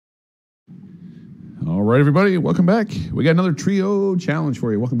All right, everybody, welcome back. We got another trio challenge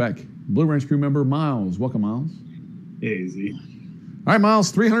for you. Welcome back. Blue Ranch crew member Miles. Welcome, Miles. Hey, Z. All right,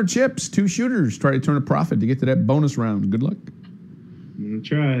 Miles, 300 chips, 2 shooters. Try to turn a profit to get to that bonus round. Good luck. I'm going to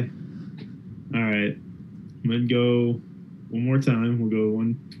try. All right. I'm going to go one more time. We'll go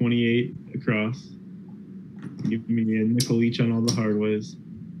 128 across. Give me a nickel each on all the hard ways.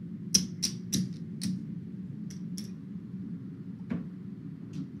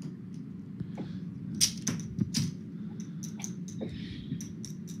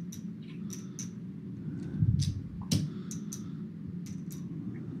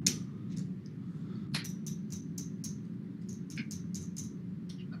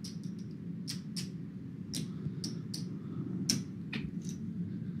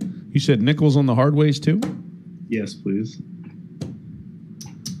 You said nickels on the hard ways, too? Yes, please.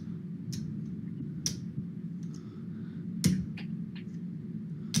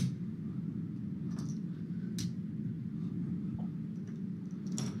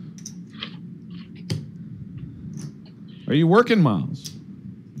 Are you working, Miles?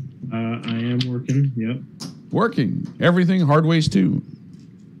 I am working, yep. Working. Everything, hard ways, too.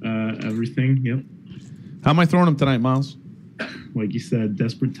 Everything, yep. How am I throwing them tonight, Miles? Like you said,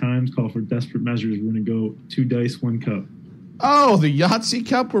 desperate times call for desperate measures. We're going to go 2 dice, 1 cup. Oh, the Yahtzee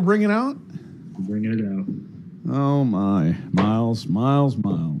cup we're bringing out? We're bringing it out. Oh, my. Miles.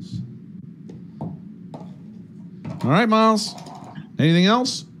 All right, Miles. Anything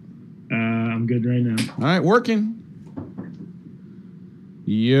else? I'm good right now. All right, working.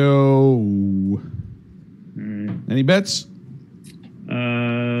 Yo. All right. Any bets?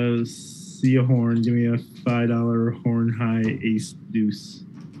 See a horn. Give me a $5 horn high ace deuce.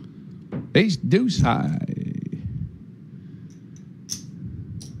 Ace deuce high.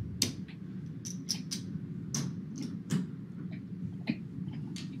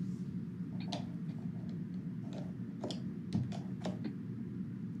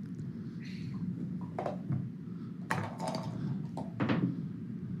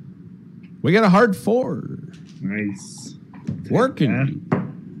 We got a hard 4. Nice. Working. That.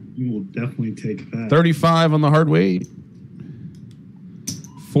 You will definitely take that. 35 on the hard way.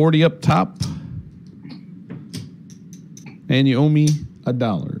 40 up top. And you owe me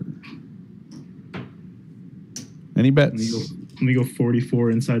 $1. Any bets? Let me go 44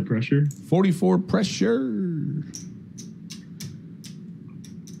 inside pressure. 44 pressure.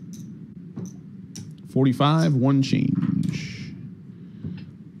 45, 1 change.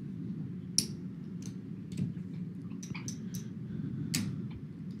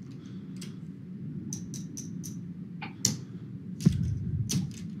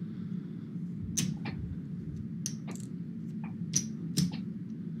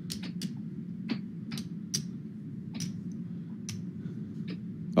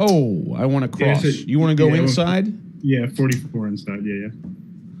 Oh, I want to cross. Yeah, so, you want to go inside? Yeah, 44 inside. Yeah.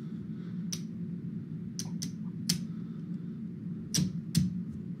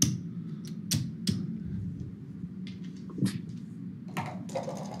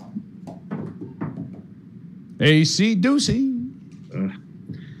 AC Deucey. All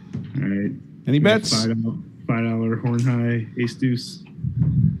right. Any bets? $5 horn high ace deuce.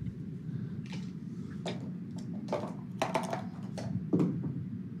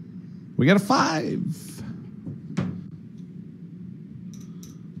 We got a 5.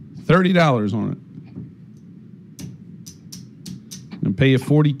 $30 on it. And pay you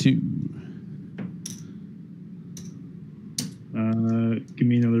 42. Give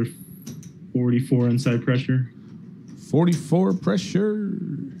me another 44 inside pressure. 44 pressure.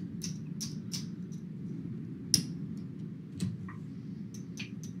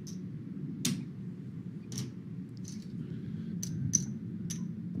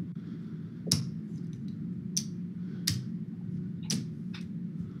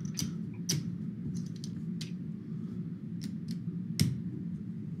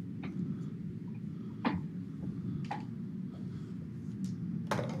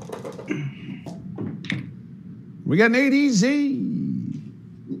 We got an 8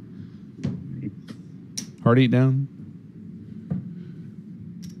 Hard 8 down.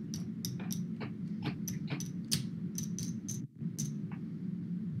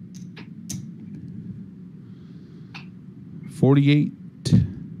 $48.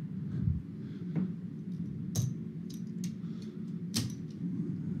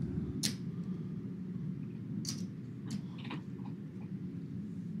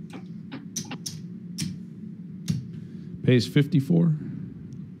 Pays 54.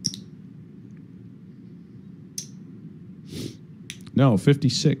 No,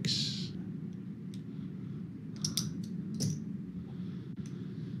 56.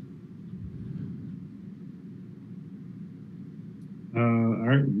 All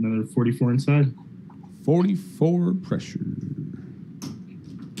right, another 44 inside. 44 pressure.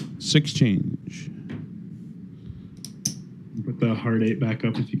 6 change. Put the hard 8 back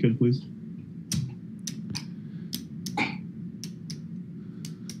up if you could, please.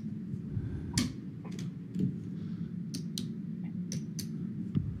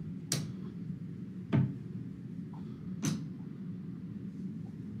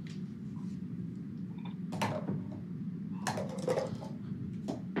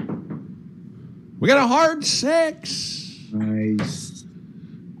 We got a hard 6. Nice.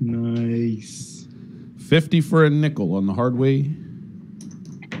 Nice. 50 for a nickel on the hard way.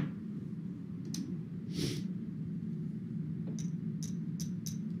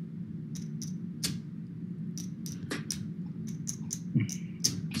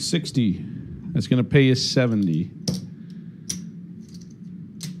 $60. That's going to pay you 70.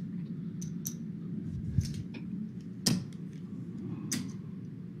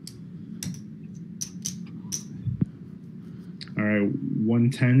 All right,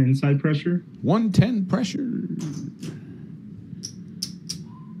 110 inside pressure. 110 pressure.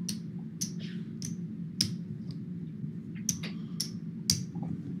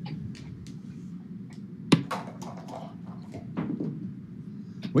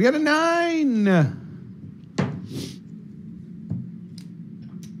 We got a 9.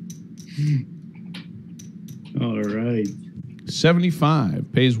 All right.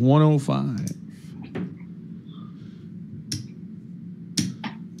 75 pays 105.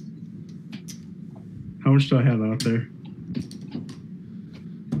 How much do I have out there?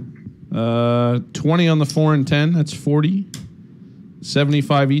 20 on the 4 and 10. That's 40.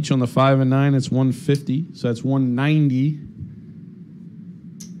 75 each on the 5 and 9. That's 150. So that's 190.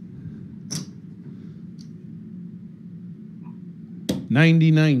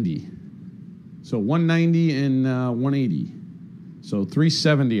 $90. So 190 and 180. So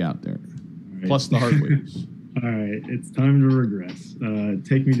 370 out there, Right. plus the hardwares. All right, it's time to regress.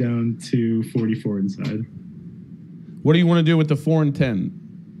 Take me down to 44 inside. What do you want to do with the 4 and 10?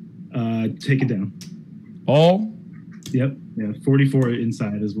 Take it down. All? Yep. Yeah, 44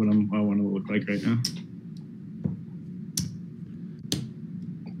 inside is what I want to look like right now.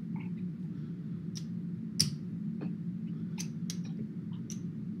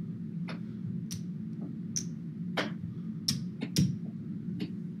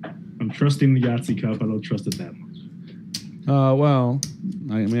 I'm trusting the Yahtzee cup. I don't trust it that much. Well,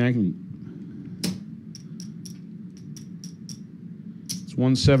 I mean, I can. It's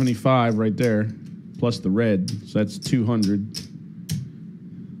 175 right there, plus the red, so that's 200.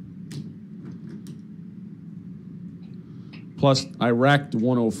 Plus, I racked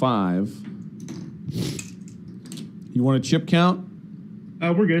 105. You want a chip count?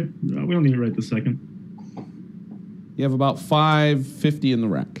 We're good. We don't need it right this second. You have about 550 in the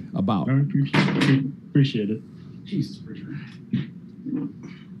rack. About. All right, appreciate it. Jesus, Richard.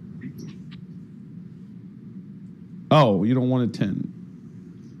 Oh, you don't want a 10.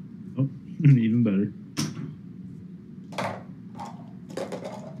 Oh, even better.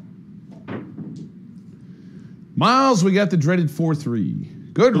 Miles, we got the dreaded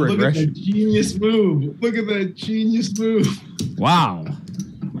 4-3. Good Look at regression. that genius move. Look at that genius move. Wow.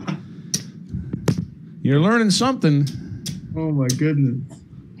 You're learning something. Oh my goodness.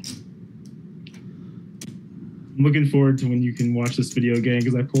 I'm looking forward to when you can watch this video again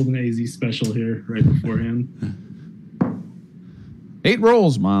because I pulled an AZ special here right beforehand. 8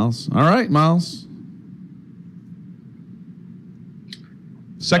 rolls, Miles. All right, Miles.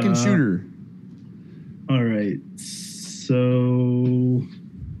 Second shooter. All right. So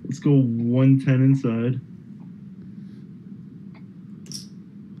let's go 110 inside.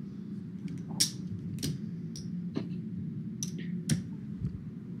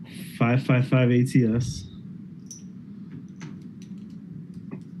 $555 ATS.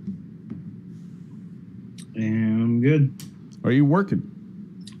 And I'm good. Are you working?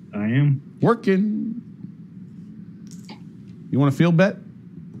 I am. Working. You want a field bet?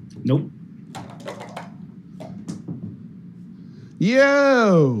 Nope.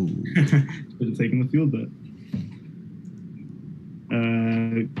 Yo! Should have taken the field bet.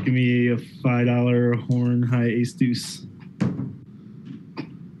 Give me a $5 horn high ace deuce.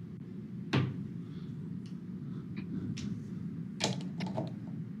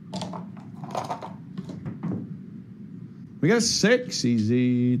 We got a 6,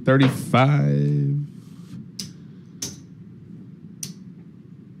 easy. 35.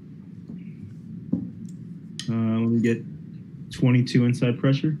 Let me get 22 inside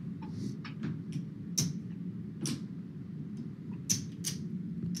pressure.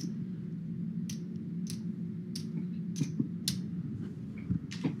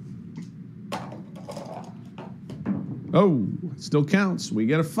 Oh, still counts. We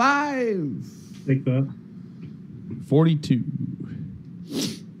get a 5. Take that. 42.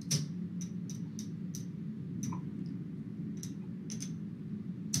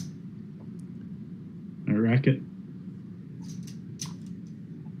 I rack it.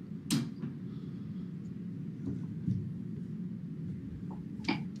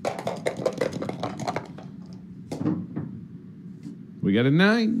 We got a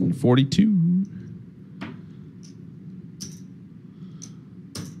 9. 42.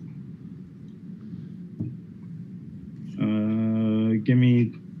 Give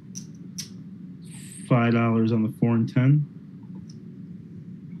me $5 on the 4 and 10.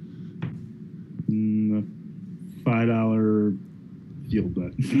 And the $5 field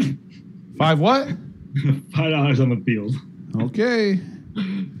bet. 5 what? $5 on the field. Okay.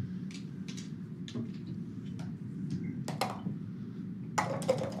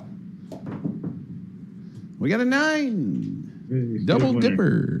 We got a 9. Hey, Double winner.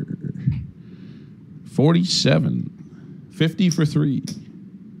 dipper. 47. 50 for 3.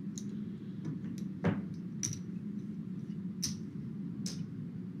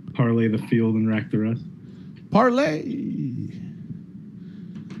 Parlay the field and rack the rest. Parlay.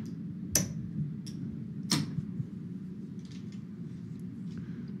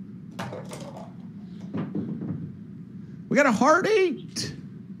 We got a hard 8.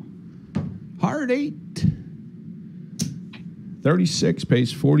 Hard 8. 36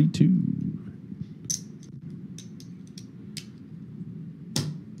 pays 42.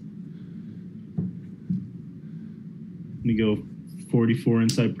 Let me go 44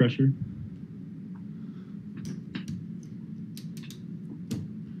 inside pressure.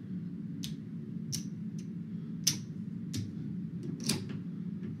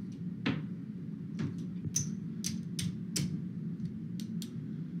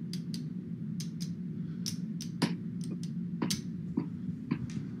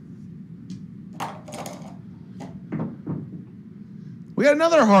 We got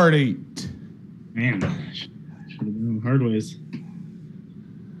another hard 8. Man, should have been on hard ways.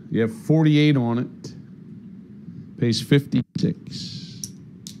 You have 48 on it. Pays 56.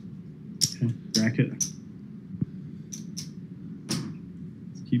 Okay, rack it.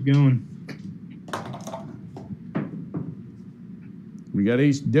 Let's keep going. We got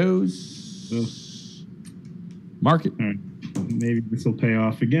ace deuce. Mark it. All right. Maybe this will pay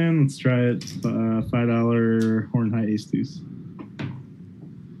off again. Let's try it. $5 horn high ace deuce.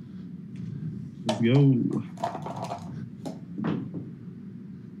 Let's go.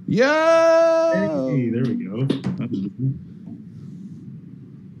 Yo! Hey, there we go.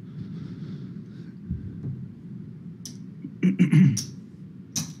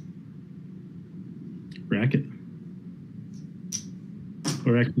 Rack it.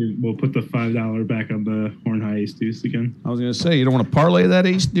 Or actually, we'll put the $5 back on the horn high ace deuce again. I was going to say, you don't want to parlay that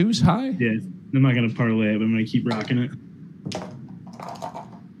ace deuce high? Yeah, I'm not going to parlay it, but I'm going to keep rocking it.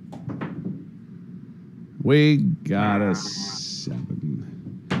 We got a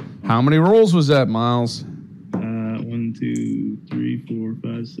 7. How many rolls was that, Miles? 1, 2, 3, 4,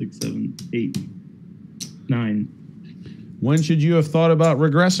 5, 6, 7, 8, 9. When should you have thought about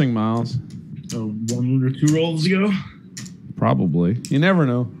regressing, Miles? 1 or 2 rolls ago. Probably. You never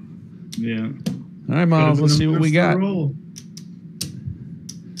know. Yeah. All right, Miles, let's see what we got. Roll.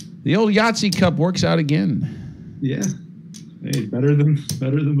 The old Yahtzee Cup works out again. Yeah. Hey, better than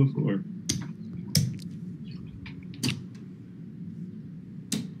before.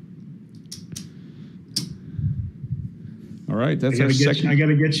 All right, that's I our second. I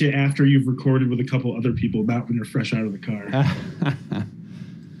gotta get you after you've recorded with a couple other people about when you're fresh out of the car.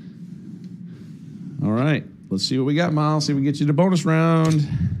 All right, let's see what we got, Miles. See if we get you to bonus round.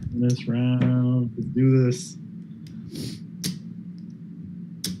 This round, let's do this.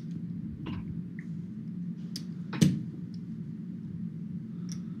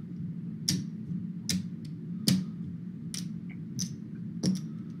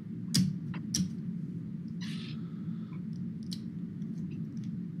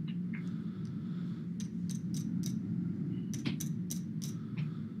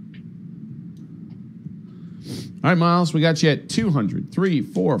 All right, Miles, we got you at 200, 3,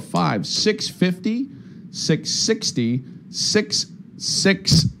 4, 5, 650, 660,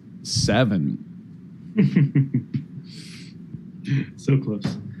 667. So close.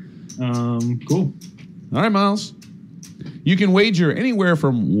 Cool. All right, Miles. You can wager anywhere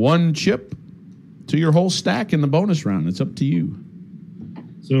from 1 chip to your whole stack in the bonus round. It's up to you.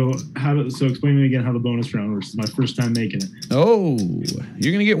 So so explain to me again how the bonus round works. It's my first time making it. Oh,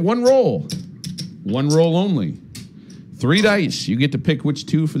 you're going to get 1 roll. 1 roll only. 3 dice. You get to pick which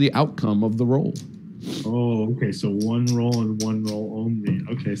 2 for the outcome of the roll. Oh, okay. So one roll and one roll only.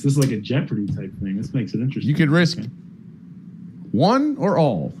 Okay, so this is like a Jeopardy type thing. This makes it interesting. You could risk one or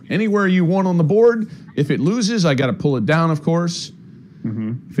all. Anywhere you want on the board. If it loses, I got to pull it down, of course.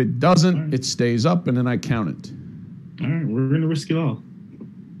 If it doesn't, it stays up, and then I count it. All right, we're going to risk it all.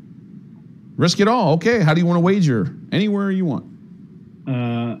 Risk it all. Okay, how do you want to wager? Anywhere you want.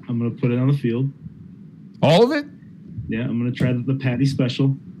 I'm going to put it on the field. All of it? Yeah, I'm going to try the Patty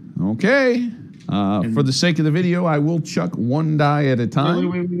special. Okay. For the sake of the video, I will chuck one die at a time.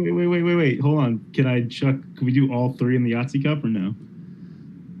 Wait. Hold on. Can we do all three in the Yahtzee Cup or no?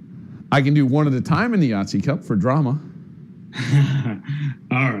 I can do one at a time in the Yahtzee Cup for drama.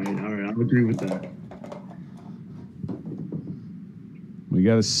 All right. I'll agree with that. We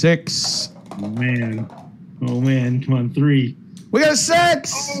got a 6. Oh, man. Come on, 3. We got a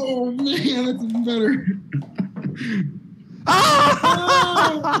 6! Oh, man, that's even better.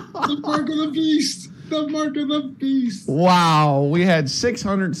 The mark of the beast. The mark of the beast. Wow, we had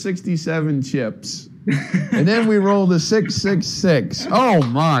 667 chips. And then we rolled a 666. Oh,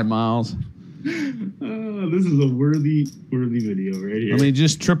 my, Miles. This is a worthy video right here. Let me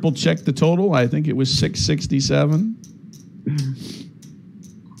just triple check the total. I think it was 667.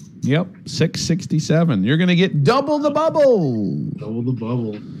 Yep, 667. You're going to get double the bubble. Double the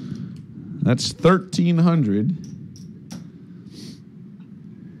bubble. That's 1,300.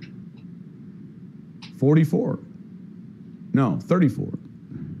 44. No, 34.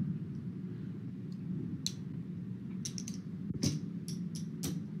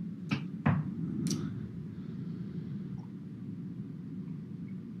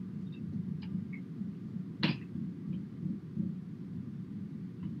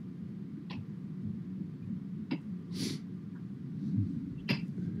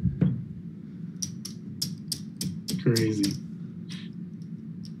 Crazy.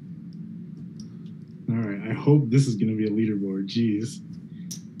 All right, I hope this is going to be a leaderboard. Jeez.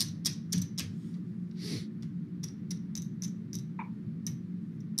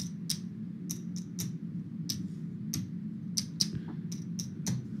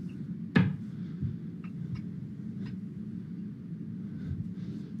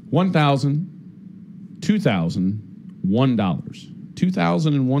 $1,000, $2,000, $1.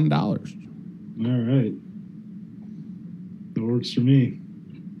 $2,001. All right. That works for me.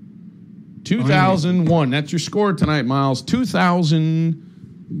 2001. That's your score tonight, Miles.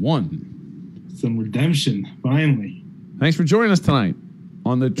 2001. Some redemption, finally. Thanks for joining us tonight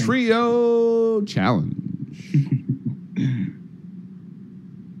on the Trio Challenge.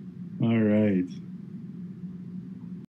 All right.